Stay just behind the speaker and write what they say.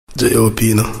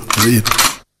J.O.P. no, read.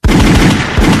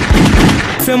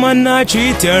 If a man not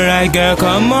treat you right, girl,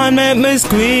 come on, make me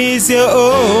squeeze you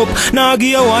up. Now give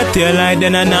you what you like,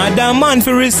 then another man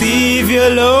for receive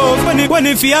your love. When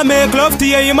if you make love to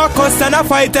you, you might cuss and a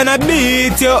fight and a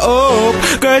beat you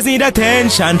up. Girls need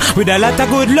attention, with a lot of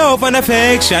good love and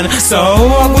affection. So,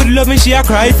 a good love me she a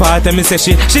cry for, tell me say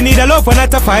she need a love and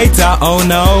not a fighter. Oh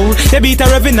no, they beat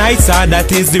her every night, so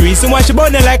that is the reason why she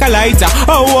burning like a lighter.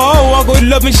 Oh, a good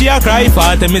love me she a cry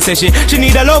for, tell me say she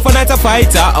need a love and not a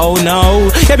fighter. Oh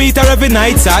no. You beat her every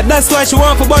night, sad. That's why she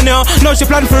want for burn you. Now she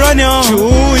plan for run you.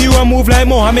 True, you a move like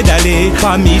Muhammad Ali.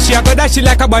 For me, she a go dash it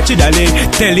like a battery dolly.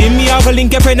 Telling me I go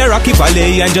link up in the Rocky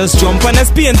Valley and just jump on a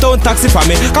Spain town taxi for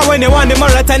me. Cause when you want the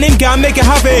marathon, him can make you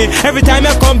happy. Every time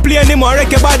you complain, him will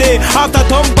wreck your body. After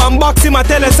thump and box him, I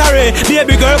tell you sorry.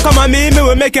 Baby girl, come on me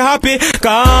will make you happy.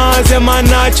 Cause your man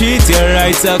not treat you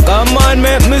right, so come on,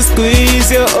 make me squeeze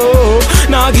you up.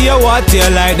 Now give you what you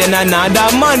like, then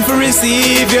another man for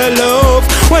receive your love.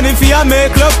 When if you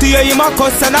make love to you, you might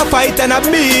cuss and a fight and a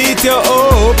beat you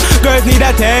up. Girls need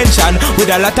attention, with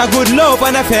a lot of good love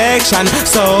and affection.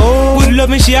 So, good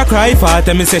love me she a cry for,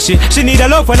 tell me say she need a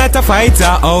love and not a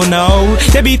fighter. Oh no,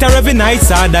 they beat her every night,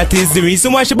 so that is the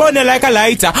reason why she burning like a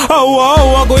lighter.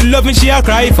 Oh, good love me she a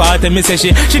cry for, tell me say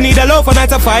she need a love and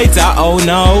not a fighter. Oh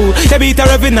no, they beat her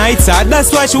every night, so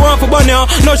that's why she want for burn you.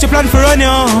 Now she plan for run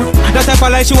you. That type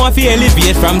of like she want to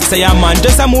elevate from say a man,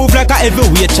 just a move like a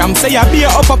heavyweight champ. Say a be a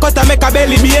uppercut and make a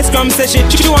belly be a scrum. Say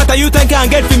she want a youth and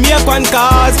can't get for me a one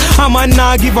cause a man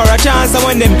nah give her a chance. And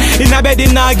when them in a bed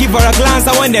him nah give her a glance.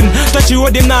 And when them touch you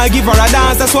with him nah give her a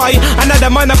dance. That's why another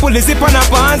man a pull his zip on a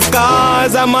pants.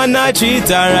 Cause a man nah treat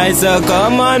her right. So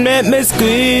come on, make me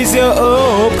squeeze you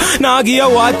up. Now give you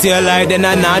what you like, then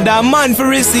another man for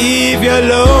receive your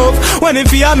love. When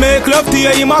if you make love to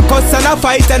you, you might cuss and a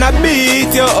fight and a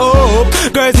beat you up.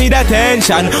 Girls need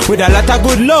attention, with a lot of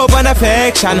good love and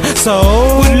affection.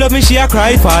 So, good love me she a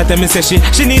cry for, tell me say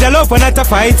she need a love and not a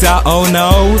fighter. Oh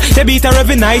no, they beat her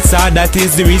every night, so that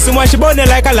is the reason why she burning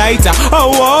like a lighter.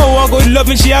 Oh, good love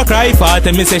me she a cry for,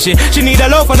 tell me say she need a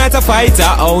love and not a fighter.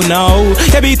 Oh no,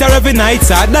 they beat her every night,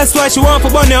 so that's why she want for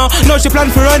burn you. Now she plan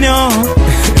for run you.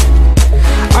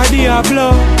 A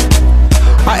Deablo,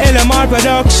 a LMR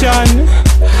production,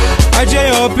 a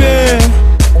J.O.P.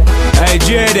 I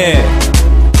JD.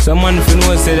 Someone if you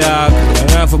know say dog,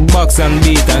 you have to box and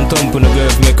beat and thump on the girl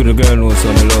to make the girl know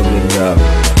some love with dog.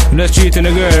 I'm just treating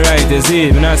the girl right, you see.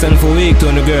 I'm not sending for weak to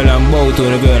the girl and bow to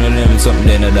the girl and them something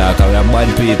in the dark. We are bad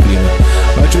people, you know.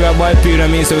 But we are bad people, I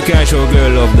mean, so we can't show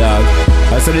girl love, dog.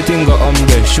 That's how the thing go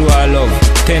there, show her love.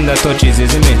 Tender touches, you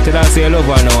see me? Tell her say you love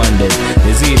her now and then.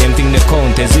 You see, them thing they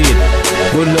count, you see it.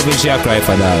 Good loving she a cry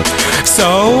for, dog.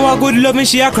 So, a good loving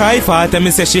she a cry for, tell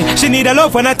me say she need a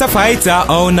love and not a fighter.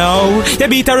 Oh no, you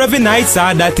beat her every night,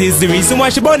 so that is the reason why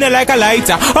she burning like a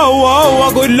lighter. Oh,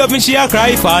 a good loving she a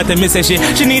cry for, tell me say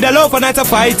she need a love and not a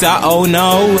fighter. Oh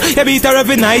no, you beat her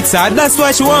every night, so that's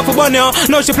why she want for burn you.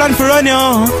 Now she plan for run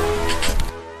you.